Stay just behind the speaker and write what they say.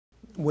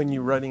When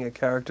you're writing a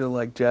character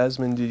like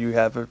Jasmine, did you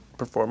have a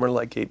performer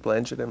like Cate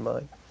Blanchett in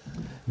mind?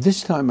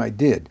 This time I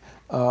did.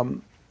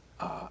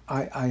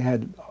 I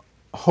had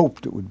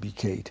hoped it would be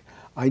Cate.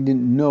 I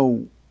didn't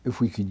know if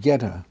we could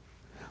get her.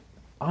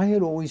 I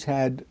had always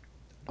had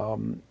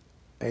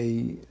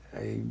a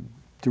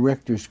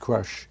director's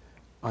crush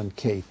on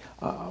Cate.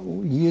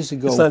 Years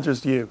ago... It's not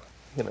just you.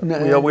 You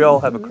know, we all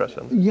have a crush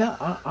on her.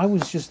 Yeah, I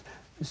was just...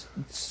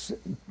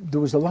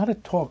 There was a lot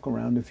of talk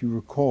around, if you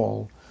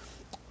recall,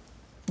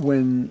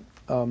 when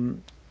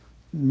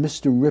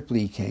Mr.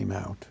 Ripley came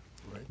out,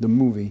 right, the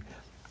movie,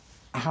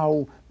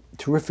 how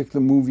terrific the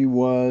movie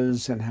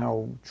was and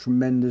how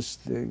tremendous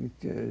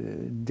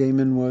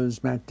Damon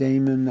was, Matt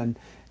Damon,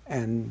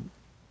 and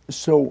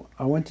so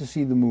I went to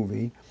see the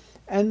movie,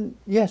 and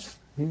yes,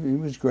 he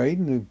was great,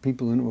 and the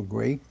people in it were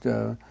great,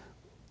 but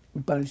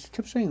I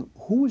kept saying,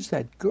 who is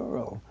that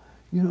girl?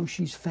 You know,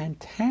 she's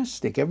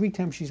fantastic. Every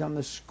time she's on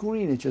the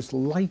screen, it just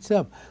lights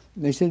up.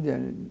 And they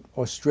said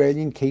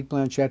Australian, Cate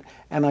Blanchett,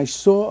 and I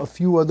saw a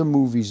few other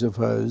movies of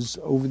hers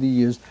over the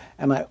years,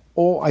 and I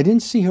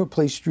didn't see her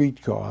play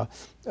Streetcar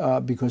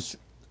because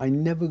I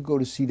never go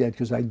to see that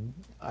because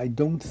I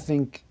don't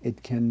think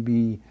it can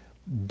be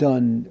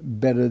done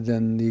better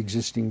than the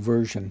existing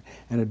version,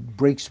 and it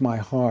breaks my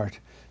heart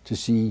to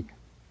see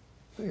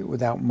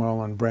without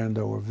Marlon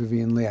Brando or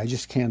Vivian Leigh. I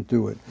just can't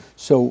do it.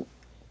 So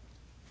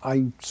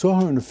I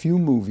saw her in a few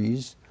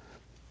movies,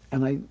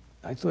 and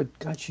I thought,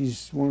 God,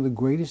 she's one of the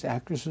greatest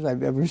actresses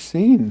I've ever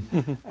seen.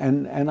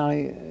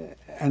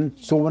 and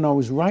so when I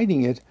was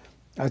writing it,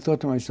 I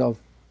thought to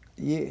myself,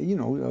 yeah, you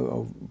know,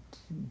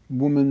 a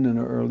woman in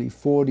her early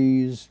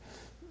 40s,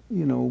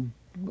 you know,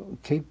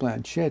 Cate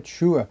Blanchett,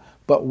 sure,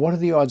 but what are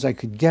the odds I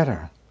could get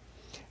her?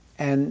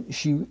 And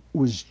she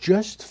was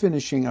just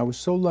finishing, I was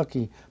so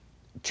lucky,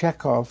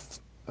 Chekhov.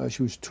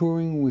 She was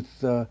touring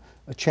with a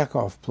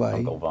Chekhov play.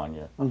 Uncle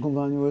Vanya. Uncle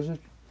Vanya, was it?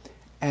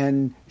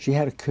 And she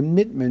had a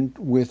commitment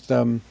with,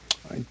 I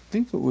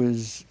think it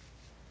was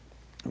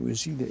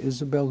either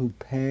Isabelle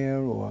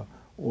Huppert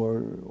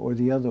or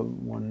the other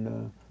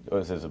one. It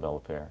was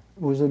Isabelle Huppert.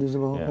 Was it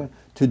Isabelle Yeah. Huppert?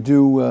 To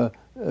do a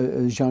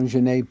Jean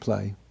Genet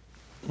play.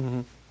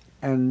 Mm-hmm.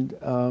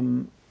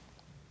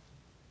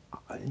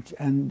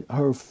 And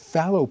her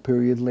fallow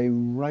period lay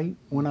right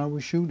when I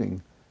was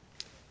shooting.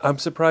 I'm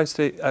surprised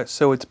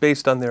so it's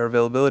based on their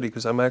availability,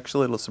 because I'm actually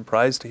a little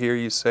surprised to hear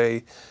you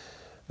say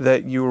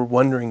that you were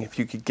wondering if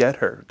you could get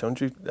her. Don't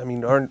you? I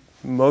mean, aren't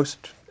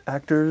most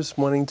actors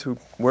wanting to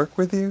work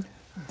with you?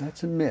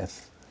 That's a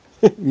myth.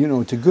 You know,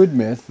 it's a good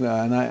myth,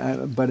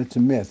 but it's a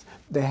myth.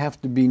 They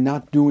have to be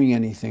not doing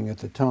anything at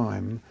the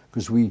time,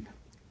 because we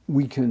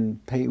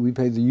pay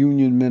the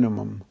union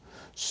minimum.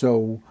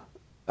 So,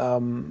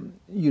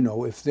 you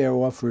know, if they're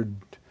offered,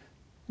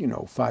 you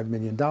know, $5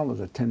 million or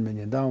 $10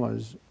 million,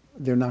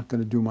 they're not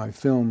going to do my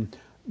film,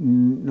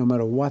 no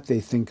matter what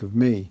they think of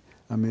me.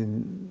 I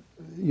mean,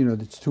 you know,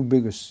 it's too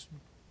big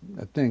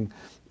a thing.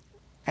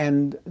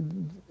 And,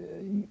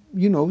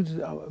 you know,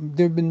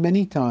 there have been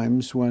many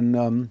times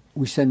when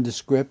we send a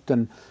script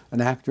and an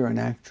actor, an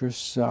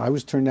actress. I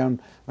was turned down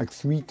like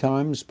 3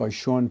 times by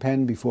Sean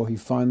Penn before he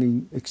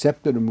finally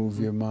accepted a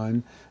movie of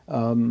mine.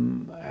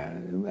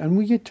 And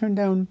we get turned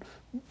down,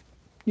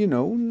 you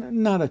know,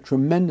 not a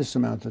tremendous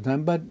amount of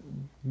time, but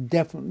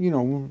definitely, you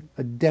know,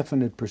 a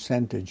definite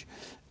percentage.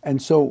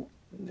 And so,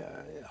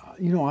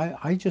 you know,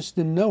 I just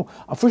didn't know.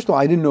 First of all,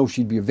 I didn't know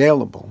she'd be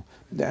available.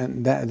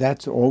 And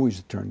that's always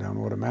a turn down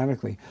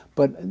automatically.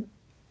 But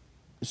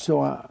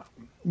so,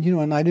 you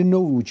know, and I didn't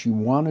know, would she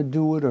want to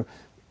do it,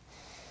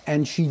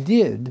 and she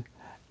did.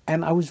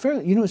 And I was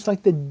very, you know, it's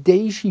like the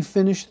day she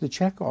finished the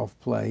Chekhov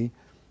play,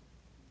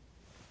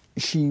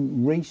 she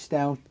raced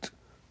out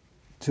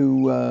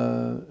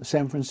to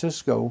San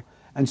Francisco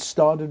and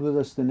started with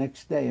us the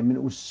next day. I mean,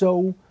 it was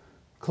so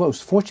close.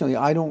 Fortunately,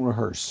 I don't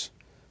rehearse.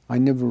 I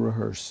never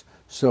rehearse.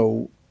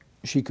 So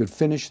she could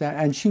finish that,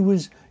 and she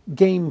was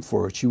game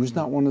for it. She was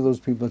not one of those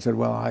people that said,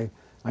 well, I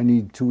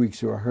need 2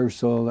 weeks of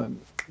rehearsal.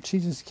 She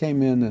just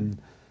came in and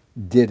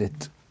did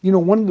it. You know,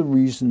 one of the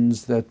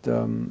reasons that,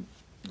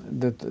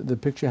 that the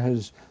picture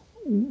has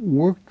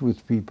worked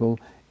with people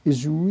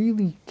is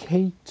really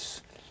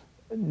Cate's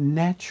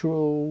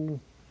natural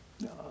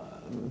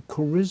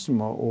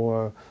charisma,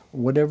 or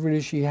whatever it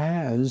is she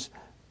has.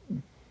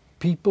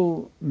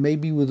 People,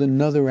 maybe with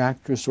another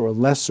actress or a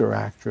lesser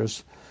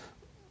actress,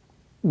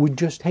 would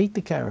just hate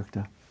the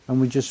character and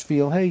would just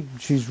feel, hey,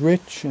 she's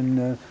rich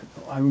and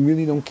I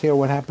really don't care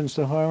what happens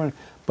to her.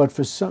 But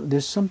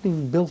there's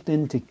something built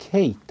into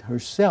Cate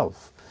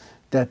herself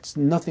that's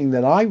nothing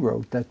that I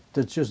wrote,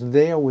 that's just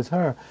there with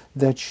her,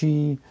 that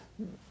she,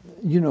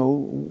 you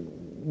know,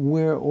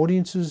 where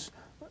audiences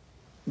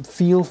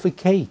feel for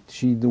Cate.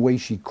 The way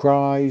she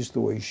cries, the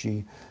way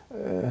she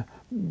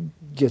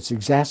gets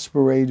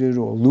exasperated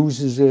or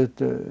loses it,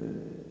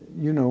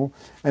 you know.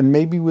 And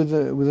maybe with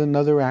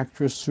another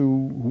actress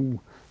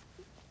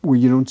where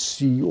you don't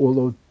see all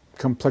the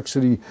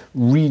complexity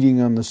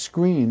reading on the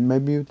screen,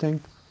 maybe you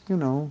think, you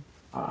know,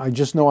 I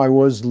just know I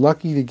was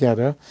lucky to get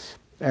her,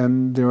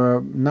 and there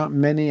are not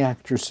many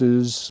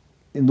actresses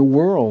in the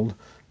world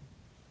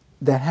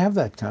that have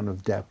that kind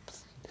of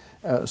depth.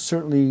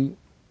 Certainly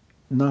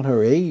not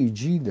her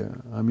age either.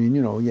 I mean,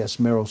 you know, yes,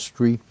 Meryl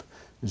Streep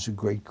is a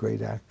great,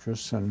 great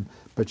actress,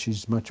 but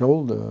she's much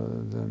older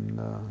than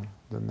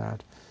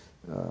that.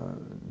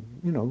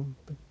 You know,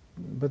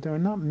 but there are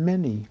not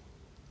many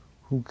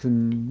who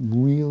can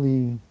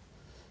really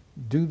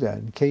do that.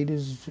 And Cate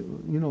is,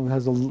 you know,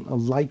 has a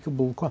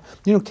likable quality.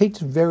 You know, Cate's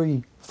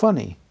very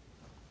funny.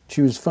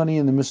 She was funny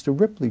in the Mr.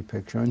 Ripley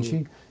picture, and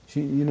she,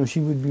 you know,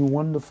 she would be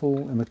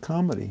wonderful in a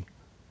comedy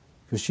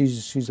because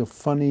she's a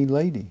funny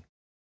lady.